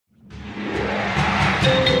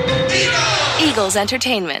Eagles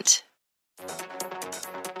Entertainment.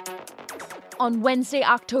 On Wednesday,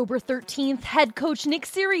 October 13th, head coach Nick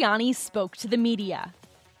Sirianni spoke to the media.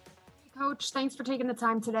 Coach, thanks for taking the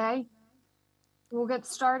time today. We'll get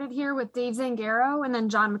started here with Dave Zangaro and then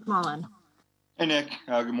John McMullen. Hey, Nick.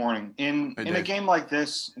 Good morning. In a game like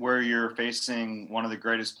this where you're facing one of the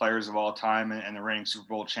greatest players of all time and the reigning Super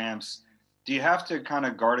Bowl champs, do you have to kind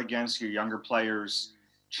of guard against your younger players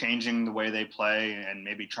changing the way they play and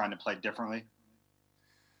maybe trying to play differently?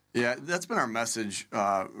 Yeah, that's been our message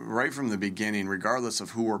right from the beginning, regardless of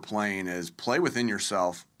who we're playing, is play within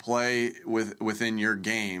yourself, play within your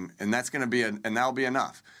game, and that's going to be and that'll be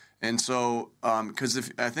enough. And so,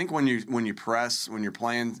 because I think when you press, when you're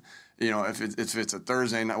playing, if it's a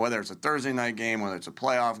Thursday night, whether it's a Thursday night game, whether it's a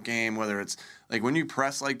playoff game, whether it's like when you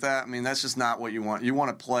press like that, I mean, that's just not what you want. You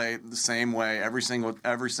want to play the same way every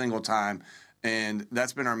single time. And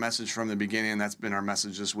that's been our message from the beginning, and that's been our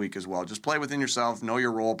message this week as well. Just play within yourself, know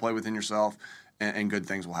your role, play within yourself, and good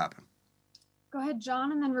things will happen. Go ahead,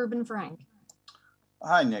 John, and then Ruben Frank.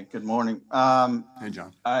 Hi, Nick. Good morning. Hey,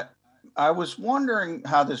 John. I was wondering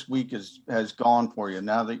how this week has gone for you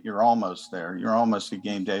now that you're almost there. You're almost at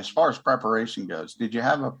game day. As far as preparation goes, did you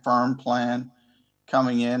have a firm plan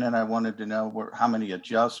coming in? And I wanted to know how many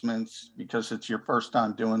adjustments, because it's your first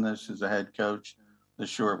time doing this as a head coach, the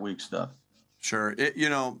short week stuff. Sure.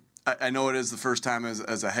 I know it is the first time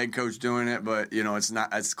as a head coach doing it, but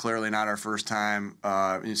it's clearly not our first time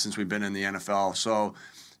since we've been in the NFL. So,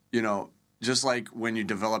 just like when you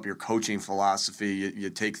develop your coaching philosophy,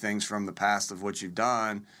 you take things from the past of what you've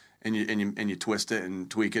done and you twist it and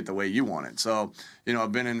tweak it the way you want it. So,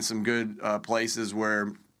 I've been in some good places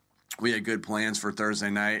where we had good plans for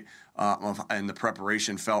Thursday night, and the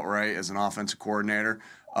preparation felt right as an offensive coordinator.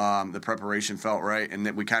 The preparation felt right, and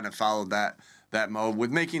that we kind of followed that mode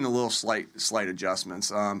with making a little slight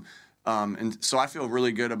adjustments. And so I feel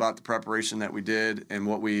really good about the preparation that we did and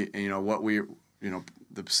the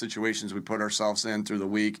situations we put ourselves in through the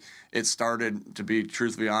week. It started, to be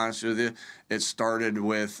truthfully honest with you, it started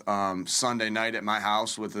with Sunday night at my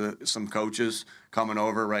house with some coaches coming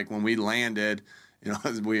over. Like when we landed,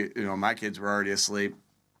 my kids were already asleep.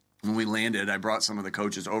 When we landed, I brought some of the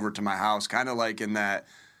coaches over to my house, kind of like in that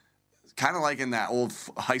old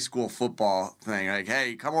high school football thing. Like,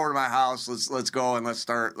 hey, come over to my house. Let's go and let's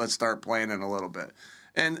start planning a little bit.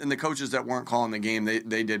 And the coaches that weren't calling the game,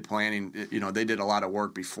 they did planning. They did a lot of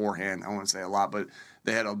work beforehand. I won't say a lot, but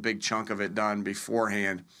they had a big chunk of it done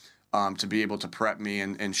beforehand to be able to prep me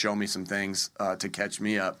and show me some things to catch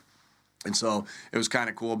me up. And so it was kind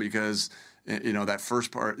of cool because that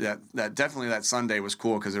first part, that definitely that Sunday was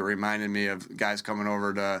cool because it reminded me of guys coming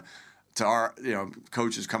over to our,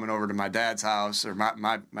 coaches coming over to my dad's house or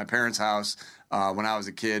my parents' house when I was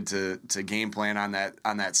a kid to game plan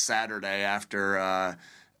on that Saturday after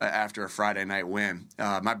a Friday night win.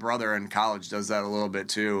 My brother in college does that a little bit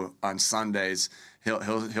too on Sundays.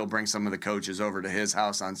 He'll bring some of the coaches over to his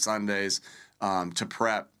house on Sundays to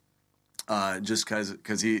prep. Just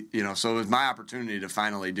because he, so it was my opportunity to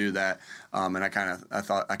finally do that, and I kind of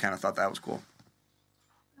thought that was cool.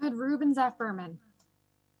 Go ahead, Ruben, Zach Berman.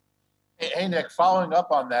 Hey, Nick, following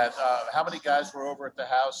up on that, how many guys were over at the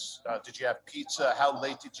house? Did you have pizza? How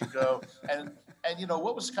late did you go? And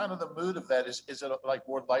what was kind of the mood of that? Is it like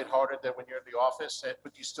more lighthearted than when you're in the office,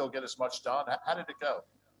 but you still get as much done? How did it go?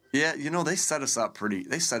 Yeah, they set us up pretty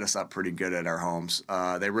good at our homes.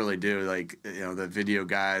 They really do. Like, the video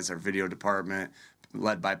guys, our video department,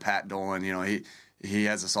 led by Pat Dolan, he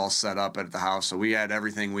has us all set up at the house. So we had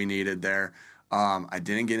everything we needed there. I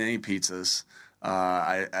didn't get any pizzas.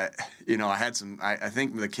 I had some. I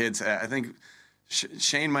think the kids. I think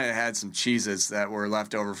Shane might have had some Cheez-Its that were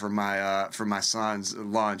left over from my son's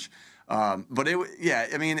lunch. But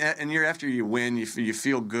and after you win, you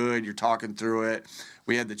feel good. You're talking through it.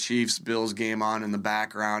 We had the Chiefs-Bills game on in the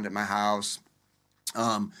background at my house,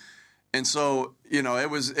 and so it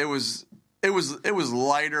was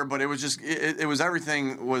lighter, but it was just it was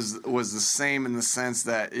everything was the same in the sense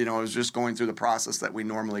that it was just going through the process that we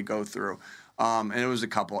normally go through. And it was a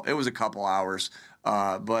couple hours.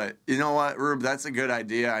 But you know what, Rube, that's a good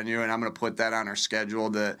idea on you, and I'm going to put that on our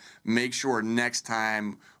schedule to make sure next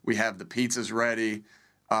time we have the pizzas ready,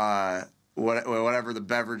 whatever the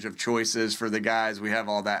beverage of choice is for the guys, we have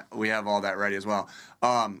all that ready as well.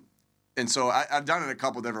 And so I've done it a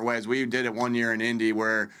couple different ways. We did it one year in Indy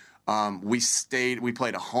where we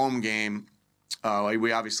played a home game.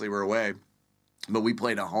 We obviously were away, but we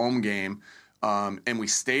played a home game. And we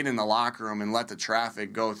stayed in the locker room and let the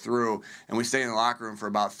traffic go through. And we stayed in the locker room for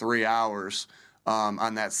about 3 hours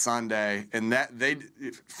on that Sunday, and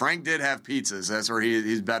Frank did have pizzas. That's where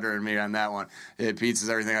he's better than me on that one. He had pizzas,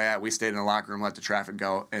 everything like that. We stayed in the locker room, let the traffic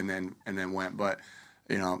go, and then went. But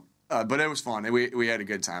but it was fun. We had a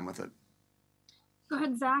good time with it. Go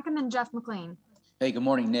ahead, Zach, and then Jeff McLean. Hey, good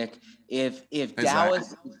morning, Nick. If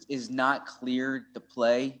Dallas is not cleared to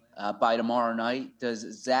play by tomorrow night, does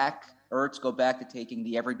Zach Ertz go back to taking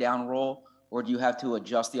the every down role, or do you have to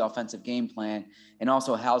adjust the offensive game plan? And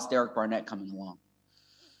also, how's Derek Barnett coming along?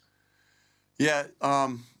 Yeah,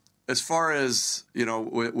 as far as,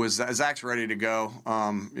 was Zach's ready to go.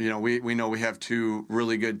 We know we have two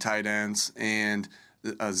really good tight ends, and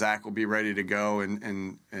Zach will be ready to go,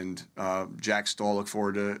 and Jack Stoll, look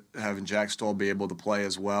forward to having Jack Stoll be able to play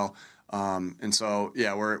as well. And so,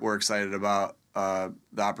 yeah, we're excited about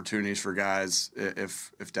the opportunities for guys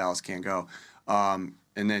if Dallas can't go.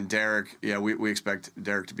 And then Derek, yeah, we expect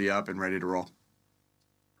Derek to be up and ready to roll.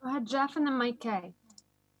 Go ahead, Jeff, and then Mike K.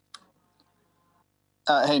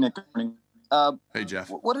 Hey, Nick. Good morning. Hey, Jeff.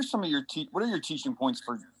 What are some of your teaching points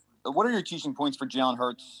for Jalen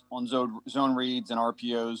Hurts on zone reads and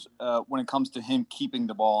RPOs when it comes to him keeping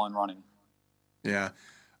the ball and running? Yeah,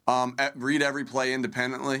 read every play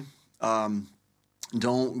independently.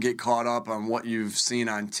 Don't get caught up on what you've seen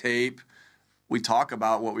on tape. We talk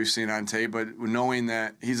about what we've seen on tape, but knowing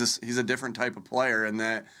that he's a different type of player and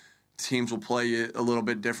that teams will play you a little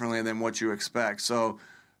bit differently than what you expect. So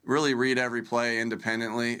really read every play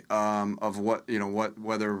independently of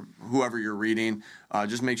whether whoever you're reading.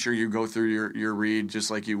 Just make sure you go through your read just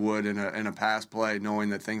like you would in a pass play, knowing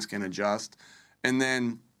that things can adjust. And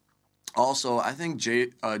then also, I think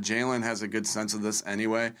Jalen has a good sense of this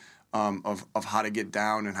anyway, of how to get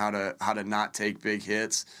down and how to not take big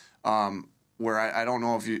hits. Where I don't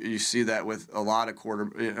know if you see that with a lot of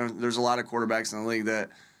there's a lot of quarterbacks in the league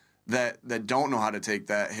that don't know how to take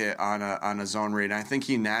that hit on a zone read. And I think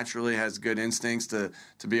he naturally has good instincts to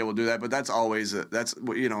be able to do that. But that's always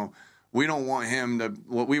we don't want him to,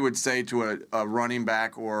 what we would say to a running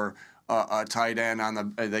back or a tight end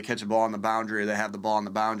they catch a ball on the boundary, or they have the ball on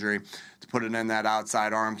the boundary, to put it in that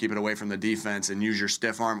outside arm, keep it away from the defense, and use your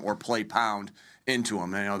stiff arm or play pound into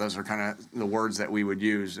them. Those are kind of the words that we would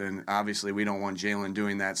use, and obviously we don't want Jalen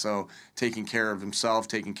doing that. So taking care of himself,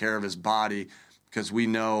 taking care of his body, because we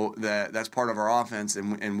know that that's part of our offense,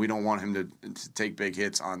 and we don't want him to take big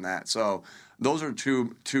hits on that. So those are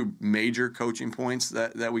two major coaching points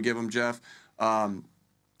that we give him, Jeff,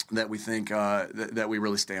 that we think that we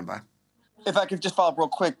really stand by. If I could just follow up real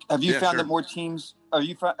quick, have you found sure. that more teams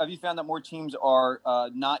are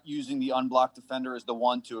not using the unblocked defender as the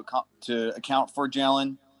one to account for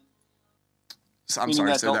Jalen? I'm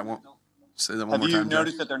sorry, say that one more time. Have you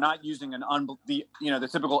noticed that they're not using the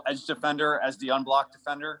typical edge defender as the unblocked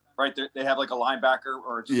defender, right? They have like a linebacker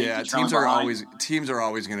or a safety. Yeah, teams are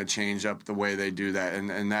always going to change up the way they do that,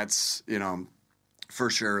 and that's for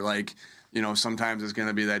sure. Like, sometimes it's going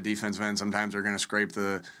to be that defensive end. Sometimes they're going to scrape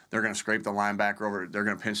the linebacker over. They're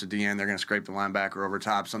going to pinch the DN. They're going to scrape the linebacker over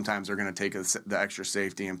top. Sometimes they're going to take the extra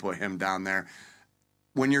safety and put him down there.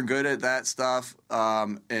 When you're good at that stuff,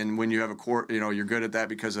 and when you have you're good at that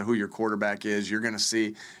because of who your quarterback is. You're going to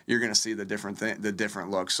see the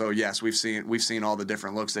different looks. So yes, we've seen all the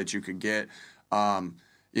different looks that you could get. And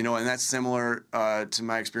that's similar to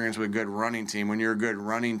my experience with a good running team. When you're a good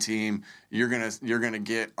running team, you're gonna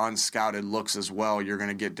get unscouted looks as well. You're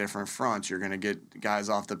gonna get different fronts. You're gonna get guys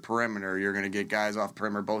off the perimeter. You're gonna get guys off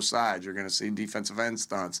perimeter both sides. You're gonna see defensive end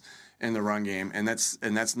stunts in the run game, and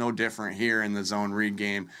that's no different here in the zone read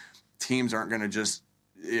game. Teams aren't gonna just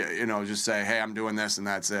say, hey, I'm doing this and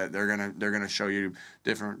that's it. They're gonna show you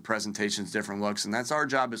different presentations, different looks, and that's our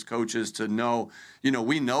job as coaches to know.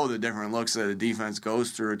 We know the different looks that a defense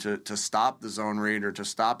goes through to stop the zone read or to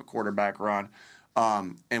stop a quarterback run,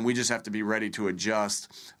 and we just have to be ready to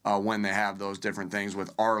adjust when they have those different things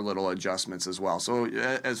with our little adjustments as well. So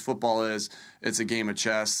as football is, it's a game of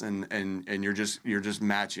chess, and you're just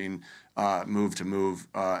matching move to move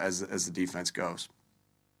as the defense goes.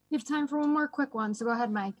 You have time for one more quick one, so go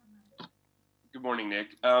ahead, Mike. Good morning, Nick.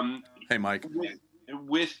 Hey, Mike.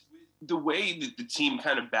 With the way that the team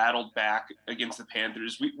kind of battled back against the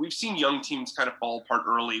Panthers, we've seen young teams kind of fall apart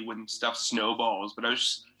early when stuff snowballs. But I was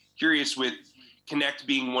just curious, with Connect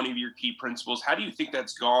being one of your key principles, how do you think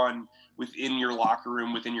that's gone within your locker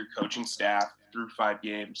room, within your coaching staff through 5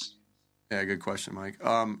 games? Yeah, good question, Mike.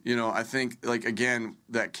 I think, again,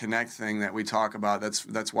 that Connect thing that we talk about,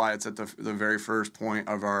 that's why it's at the very first point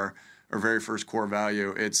of our very first core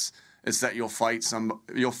value. It's that you'll fight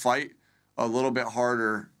a little bit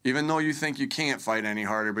harder, even though you think you can't fight any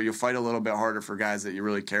harder, but you'll fight a little bit harder for guys that you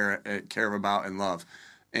really care about and love.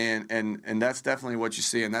 And that's definitely what you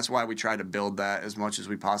see, and that's why we try to build that as much as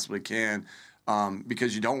we possibly can,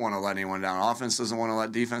 because you don't want to let anyone down. Offense doesn't want to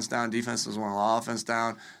let defense down. Defense doesn't want to let offense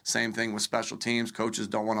down. Same thing with special teams. Coaches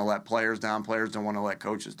don't want to let players down. Players don't want to let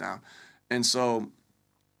coaches down. And so,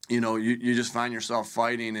 you just find yourself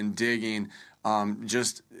fighting and digging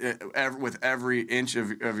with every inch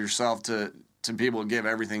of yourself to be able to give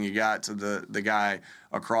everything you got to the guy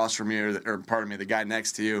across from you, the guy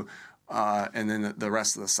next to you, and then the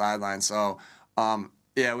rest of the sideline. So,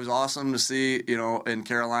 it was awesome to see, in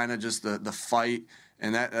Carolina, just the fight,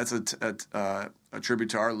 and that's a tribute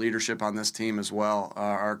to our leadership on this team as well.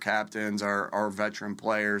 Our captains, our veteran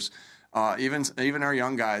players, even our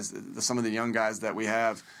young guys, some of the young guys that we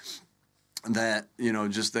have, that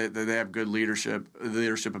just they have good leadership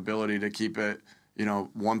ability to keep it,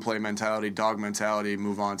 one play mentality, dog mentality,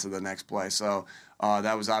 move on to the next play. So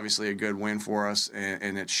that was obviously a good win for us,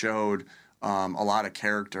 and it showed a lot of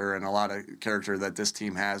character that this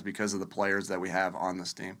team has because of the players that we have on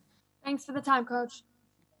this team. Thanks for the time, Coach.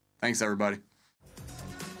 Thanks, everybody.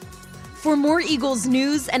 For more Eagles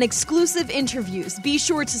news and exclusive interviews, be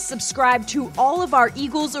sure to subscribe to all of our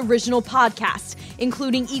Eagles original podcasts,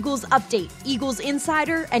 including Eagles Update, Eagles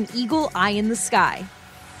Insider, and Eagle Eye in the Sky.